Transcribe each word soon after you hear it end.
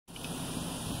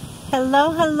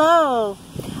Hello, hello.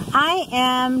 I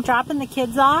am dropping the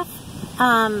kids off.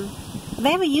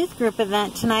 They have a youth group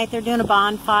event tonight. They're doing a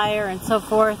bonfire and so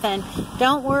forth. And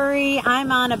don't worry,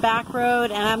 I'm on a back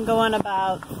road and I'm going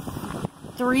about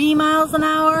 3 miles an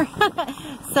hour.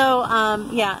 So,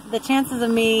 yeah, the chances of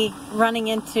me running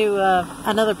into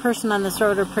another person on this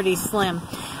road are pretty slim.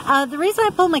 The reason I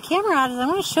pulled my camera out is I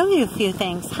want to show you a few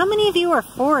things. How many of you are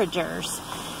foragers?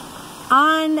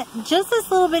 On just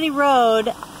this little bitty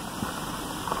road,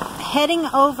 heading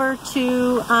over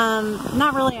to,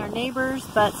 not really our neighbors,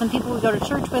 but some people we go to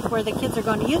church with where the kids are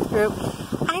going to youth group,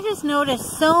 I just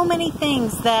noticed so many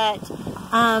things that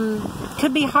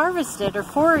could be harvested or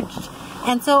foraged.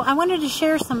 And so I wanted to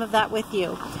share some of that with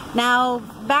you. Now,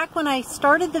 back when I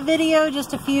started the video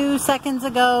just a few seconds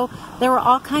ago, there were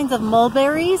all kinds of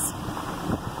mulberries.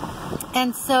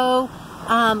 And so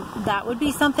that would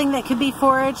be something that could be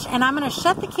foraged. And I'm going to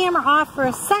shut the camera off for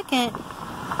a second.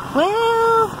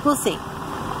 Well, we'll see.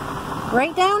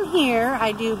 Right down here,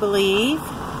 I do believe,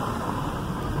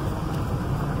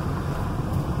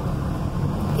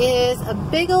 is a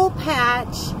big old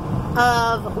patch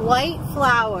of white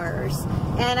flowers.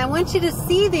 And I want you to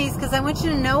see these because I want you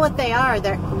to know what they are.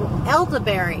 They're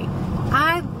elderberry.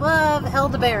 I love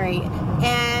elderberry.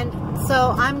 And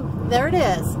so there it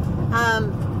is.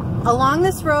 Along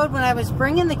this road when I was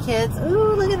bringing the kids,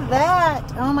 ooh, look at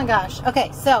that. Oh my gosh.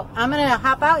 Okay, so I'm going to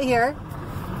hop out here.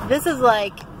 This is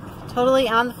like totally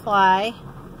on the fly.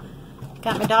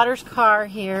 Got my daughter's car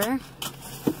here.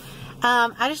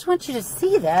 I just want you to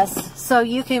see this so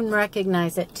you can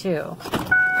recognize it too.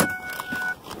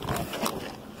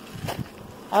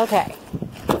 Okay.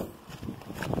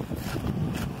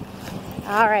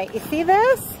 All right, you see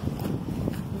this?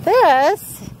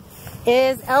 This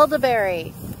is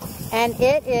elderberry. And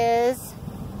it is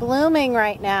blooming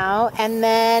right now. And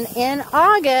then in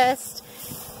August,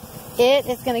 it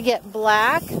is going to get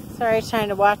black. Sorry, I was trying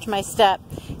to watch my step.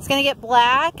 It's going to get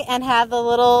black and have the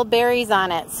little berries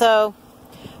on it. So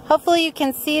hopefully you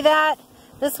can see that.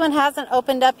 This one hasn't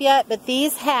opened up yet, but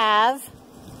these have.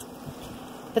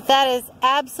 But that is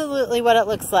absolutely what it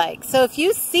looks like. So if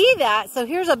you see that, so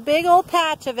here's a big old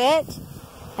patch of it.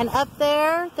 And up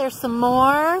there, there's some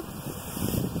more.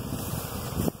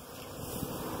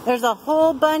 There's a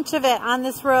whole bunch of it on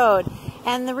this road.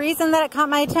 And the reason that it caught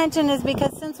my attention is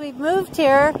because since we've moved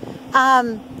here,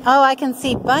 oh, I can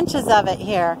see bunches of it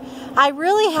here. I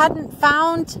really hadn't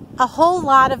found a whole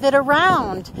lot of it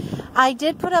around. I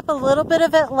did put up a little bit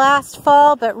of it last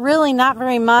fall, but really not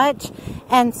very much.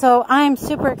 And so I'm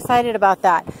super excited about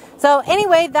that. So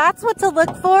anyway, that's what to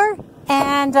look for.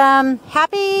 And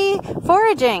happy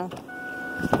foraging.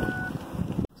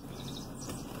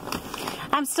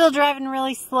 I'm still driving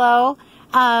really slow.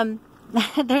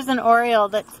 There's an Oriole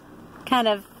that's kind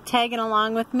of tagging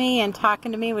along with me and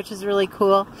talking to me, which is really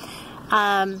cool.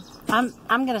 I'm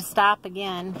going to stop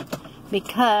again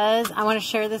because I want to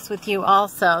share this with you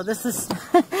also. This is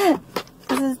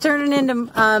this is turning into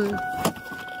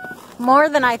more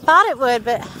than I thought it would,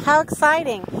 but how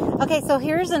exciting. Okay, so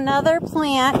here's another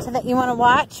plant that you want to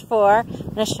watch for. I'm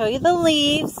going to show you the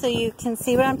leaves so you can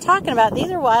see what I'm talking about.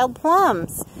 These are wild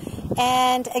plums.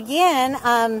 And again,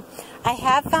 I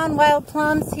have found wild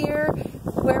plums here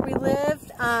where we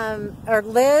lived, or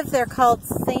live. They're called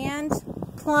sand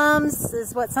plums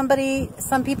is what some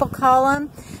people call them.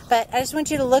 But I just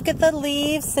want you to look at the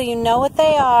leaves so you know what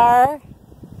they are.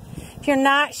 If you're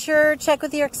not sure, check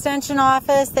with your extension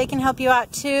office. They can help you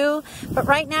out too. But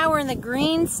right now we're in the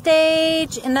green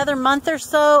stage, another month or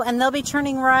so, and they'll be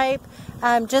turning ripe,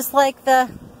 just like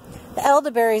the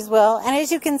elderberries will. And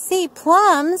as you can see,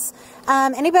 plums,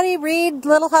 anybody read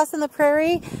Little House on the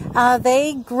Prairie?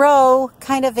 They grow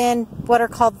kind of in what are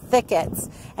called thickets.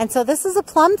 And so this is a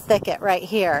plum thicket right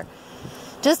here.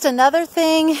 Just another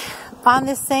thing on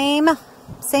the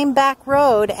same back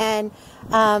road. And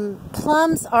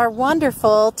plums are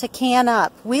wonderful to can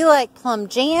up. We like plum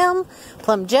jam,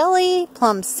 plum jelly,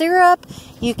 plum syrup.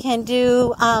 You can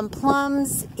do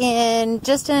plums in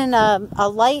a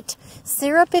light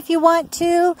syrup if you want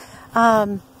to.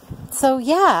 So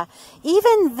yeah,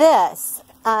 even this,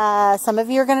 some of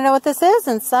you are going to know what this is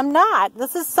and some not.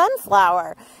 This is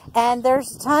sunflower, and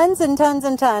there's tons and tons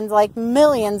and tons, like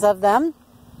millions of them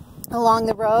along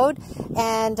the road,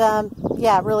 and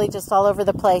yeah, really just all over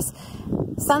the place.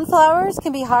 Sunflowers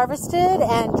can be harvested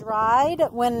and dried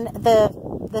when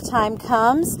the time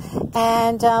comes,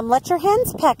 and let your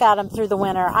hens peck at them through the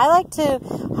winter. I like to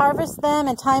harvest them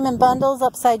and tie them in bundles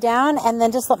upside down, and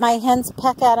then just let my hens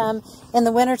peck at them in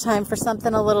the wintertime for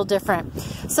something a little different.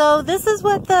 So this is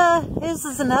what this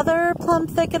is another plum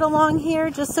thicket along here,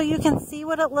 just so you can see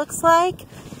what it looks like.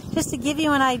 just to give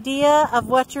you an idea of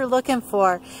what you're looking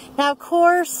for. Now, of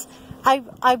course,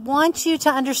 I want you to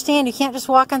understand you can't just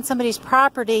walk on somebody's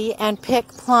property and pick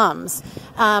plums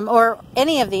or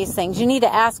any of these things. You need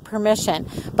to ask permission.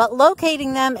 But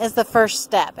locating them is the first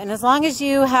step. And as long as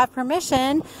you have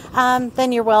permission,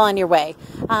 then you're well on your way.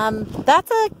 That's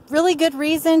a really good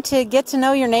reason to get to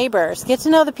know your neighbors. Get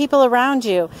to know the people around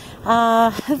you.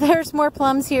 There's more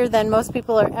plums here than most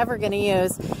people are ever going to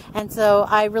use. And so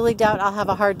I really doubt I'll have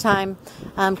a hard time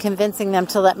convincing them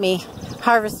to let me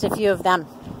harvest a few of them.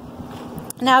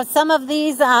 Now, some of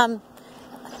these, I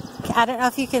don't know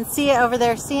if you can see it over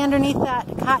there. See underneath that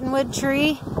cottonwood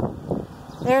tree?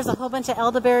 There's a whole bunch of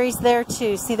elderberries there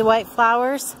too. See the white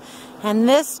flowers? And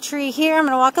this tree here, I'm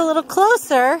going to walk a little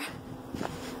closer.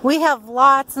 We have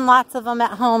lots and lots of them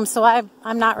at home, so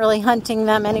I'm not really hunting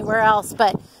them anywhere else.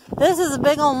 But this is a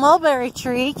big old mulberry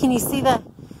tree. Can you see the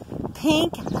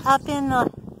pink up in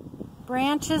the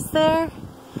branches there?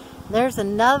 There's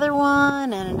another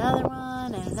one, and another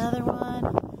one, and another one.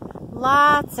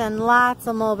 Lots and lots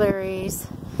of mulberries.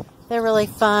 They're really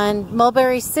fun.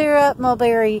 Mulberry syrup,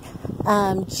 mulberry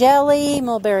jelly,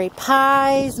 mulberry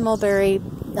pies, mulberry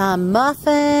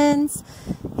muffins.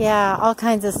 Yeah, all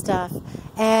kinds of stuff.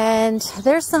 And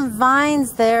there's some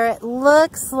vines there. It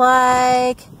looks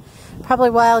like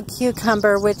probably wild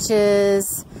cucumber, which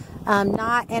is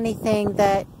not anything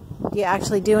that you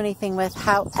actually do anything with.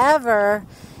 However,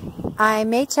 I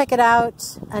may check it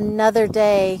out another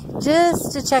day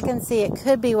just to check and see. It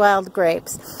could be wild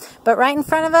grapes. But right in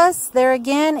front of us, there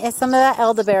again, is some of that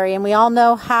elderberry. And we all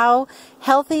know how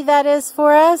healthy that is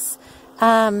for us.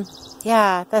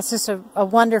 Yeah, that's just a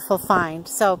wonderful find.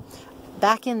 So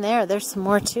back in there, there's some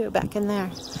more too back in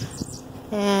there.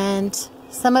 And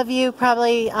some of you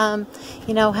probably,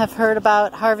 you know, have heard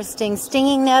about harvesting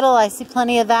stinging nettle. I see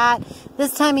plenty of that.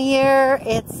 This time of year,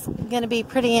 it's going to be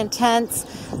pretty intense.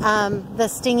 The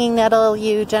stinging nettle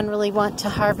you generally want to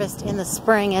harvest in the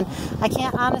spring, and I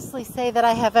can't honestly say that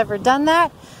I have ever done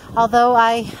that, although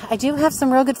I do have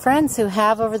some real good friends who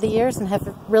have over the years and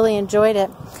have really enjoyed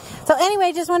it. So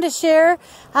anyway, just wanted to share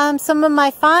some of my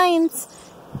finds.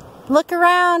 Look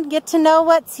around, get to know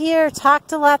what's here, talk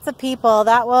to lots of people.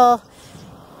 That will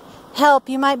help.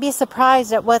 You might be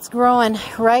surprised at what's growing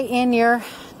right in your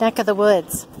neck of the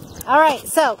woods. All right,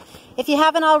 so if you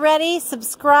haven't already,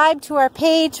 subscribe to our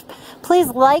page. Please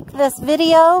like this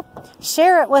video,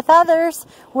 share it with others.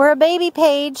 We're a baby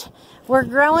page. We're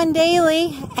growing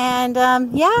daily, and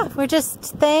yeah, we're just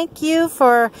thank you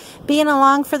for being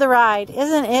along for the ride.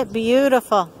 Isn't it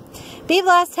beautiful? Be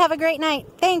blessed. Have a great night.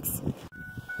 Thanks.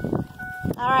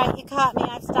 All right, you caught me.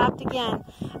 I've stopped again.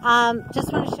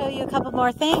 Just want to show you a couple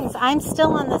more things. I'm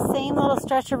still on the same little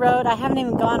stretch of road. I haven't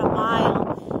even gone a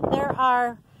mile. There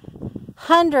are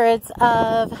hundreds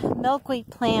of milkweed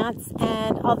plants,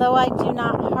 and although I do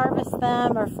not harvest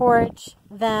them or forage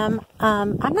them,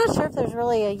 I'm not sure if there's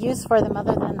really a use for them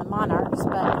other than the monarchs.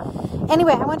 But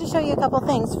anyway, I want to show you a couple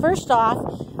things. First off,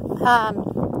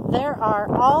 there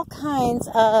are all kinds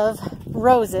of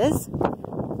roses.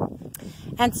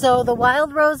 And so the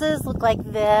wild roses look like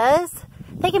this.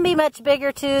 They can be much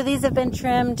bigger too. These have been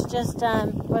trimmed just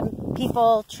when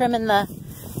people trimming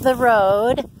the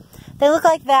road. They look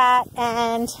like that,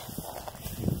 and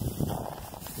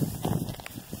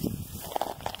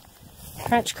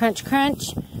crunch, crunch,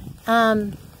 crunch.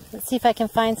 Let's see if I can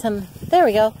find some. There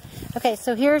we go. Okay,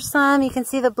 so here's some. You can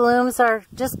see the blooms are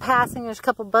just passing. There's a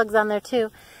couple bugs on there too.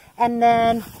 And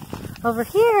then over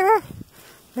here,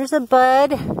 there's a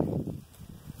bud.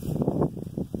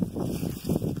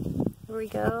 Here we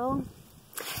go.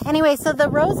 Anyway, so the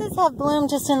roses have bloomed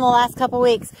just in the last couple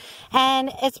weeks,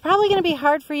 and it's probably going to be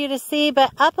hard for you to see,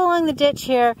 but up along the ditch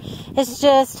here is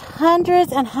just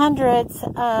hundreds and hundreds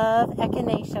of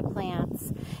echinacea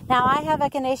plants. Now, I have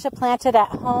echinacea planted at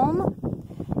home,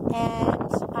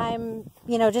 and I'm,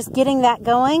 you know, just getting that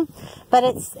going, but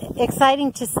it's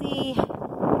exciting to see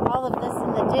all of this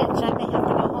in the ditch. I may have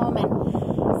to go home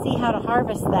and see how to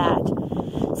harvest that.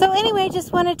 So anyway,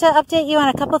 just wanted to update you on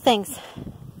a couple things.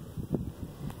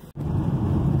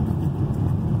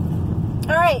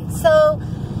 Alright, so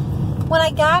when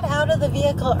I got out of the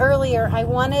vehicle earlier,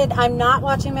 I'm not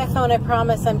watching my phone, I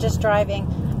promise, I'm just driving.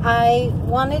 I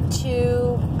wanted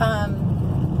to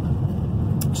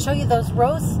show you those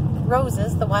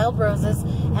roses, the wild roses,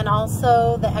 and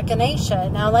also the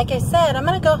echinacea. Now, like I said, I'm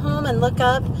going to go home and look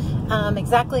up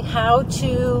exactly how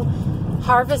to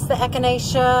harvest the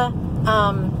echinacea,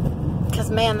 because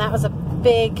man, that was a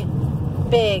big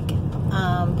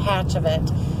patch of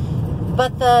it.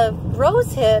 But the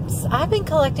rose hips, I've been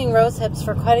collecting rose hips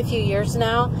for quite a few years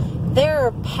now.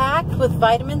 They're packed with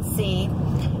vitamin C,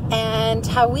 And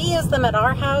how we use them at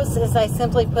our house is I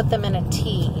simply put them in a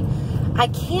tea. I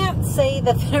can't say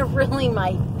that they're really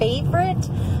my favorite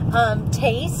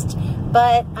taste,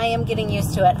 but I am getting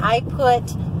used to it. I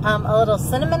put a little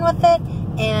cinnamon with it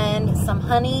and some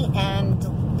honey, and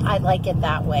I like it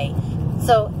that way.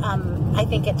 So I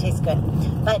think it tastes good.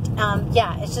 But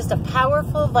yeah, it's just a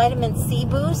powerful vitamin C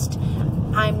boost.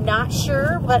 I'm not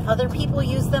sure what other people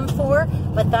use them for,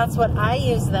 but that's what I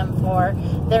use them for.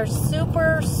 They're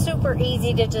super, super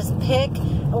easy to just pick.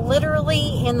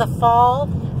 Literally in the fall,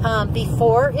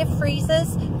 before it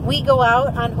freezes, we go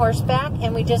out on horseback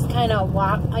and we just kind of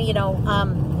walk, you know,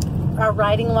 are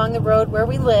riding along the road where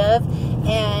we live.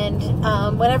 And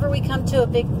whenever we come to a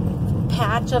big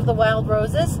patch of the wild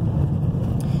roses,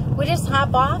 we just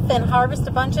hop off and harvest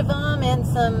a bunch of them in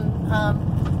some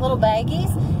little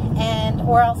baggies.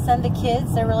 Or I'll send the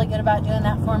kids. They're really good about doing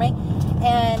that for me.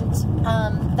 And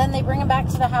then they bring them back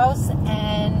to the house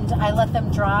and I let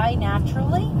them dry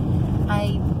naturally.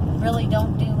 I really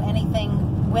don't do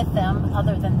anything with them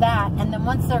other than that. And then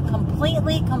once they're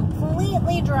completely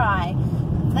dry,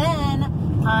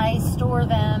 then I store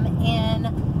them in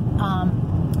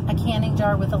a canning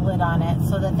jar with a lid on it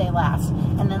so that they last.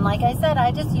 And then, like I said,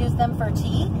 I just use them for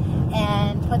tea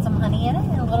and put some honey in it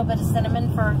and a little bit of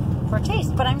cinnamon for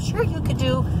taste. But I'm sure you could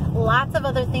do lots of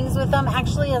other things with them.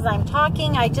 Actually, as I'm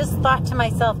talking, I just thought to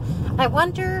myself, I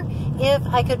wonder if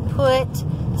I could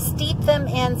steep them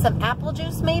in some apple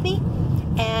juice maybe,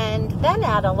 and then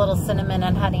add a little cinnamon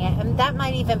and honey, and that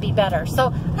might even be better.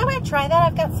 So I might try that.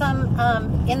 I've got some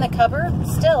in the cupboard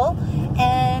still,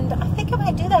 and I think I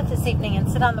might do that this evening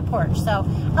and sit on the porch. So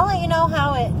I'll let you know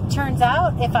how it turns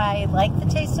out, if I like the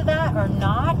taste of that or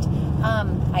not.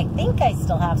 I think I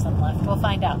still have some left. We'll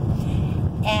find out.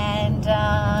 And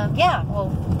yeah,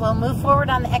 we'll move forward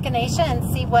on the echinacea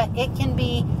and see what it can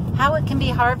be, how it can be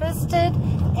harvested.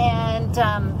 And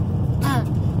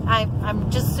I'm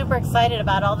just super excited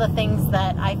about all the things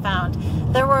that I found.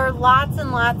 There were lots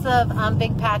and lots of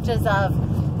big patches of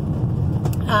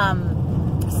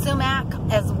sumac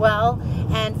as well.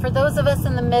 And for those of us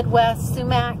in the Midwest,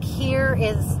 sumac here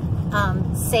is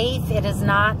safe. It is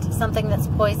not something that's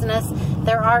poisonous.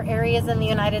 There are areas in the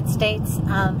United States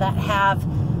that have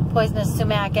poisonous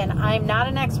sumac, and I'm not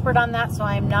an expert on that, so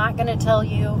I'm not going to tell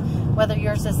you whether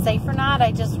yours is safe or not.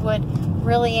 I just would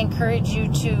really encourage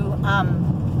you to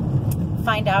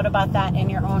find out about that in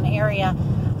your own area.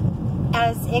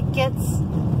 As it gets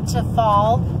to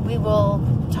fall, we will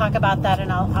talk about that, and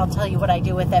I'll tell you what I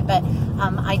do with it. But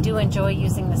I do enjoy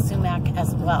using the sumac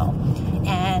as well.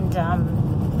 And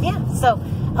yeah, so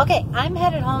okay, I'm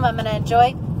headed home. I'm going to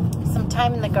enjoy some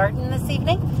time in the garden this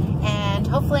evening, and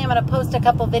hopefully I'm going to post a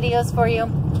couple videos for you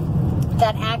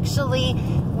that actually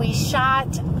we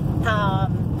shot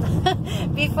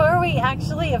before we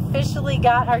actually officially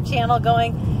got our channel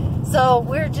going. So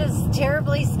we're just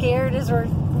terribly scared as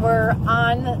we're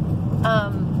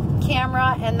on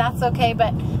camera, and that's okay,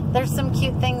 but there's some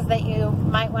cute things that you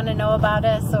might want to know about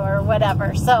us or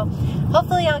whatever. So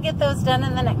hopefully I'll get those done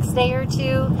in the next day or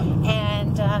two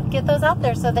and get those out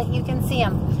there so that you can see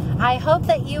them. I hope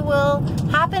that you will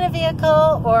hop in a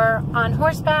vehicle or on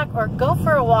horseback or go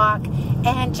for a walk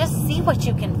and just see what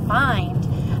you can find.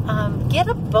 Get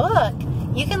a book.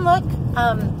 You can look,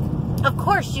 of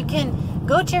course, you can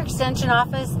go to your extension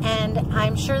office, and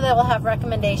I'm sure they will have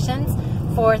recommendations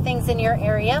for things in your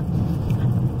area.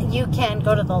 You can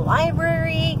go to the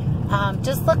library,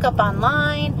 just look up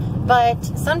online, but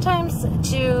sometimes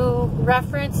to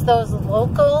reference those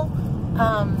local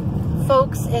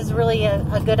folks is really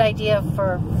a good idea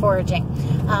for foraging.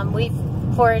 We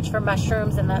forage for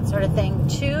mushrooms and that sort of thing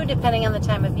too, depending on the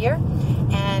time of year.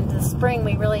 And the spring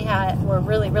we're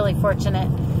really fortunate.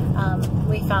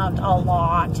 We found a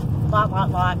lot,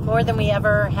 more than we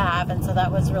ever have, and so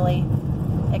that was really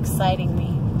exciting.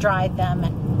 We dried them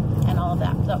and all of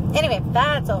that. So anyway,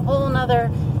 that's a whole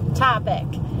nother topic.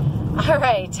 All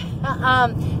right,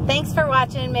 thanks for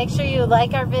watching. Make sure you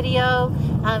like our video.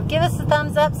 Give us a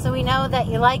thumbs up so we know that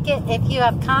you like it. If you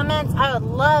have comments, I would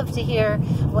love to hear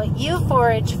what you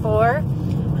forage for.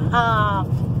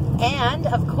 And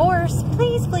of course,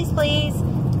 please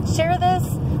share this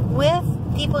with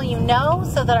people you know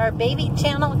so that our baby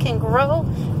channel can grow.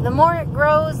 The more it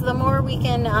grows, the more we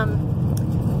can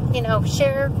you know,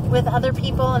 share with other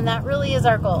people, and that really is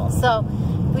our goal. So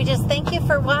we just thank you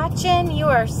for watching. You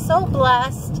are so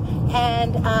blessed,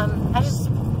 and I just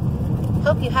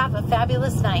hope you have a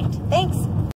fabulous night. Thanks.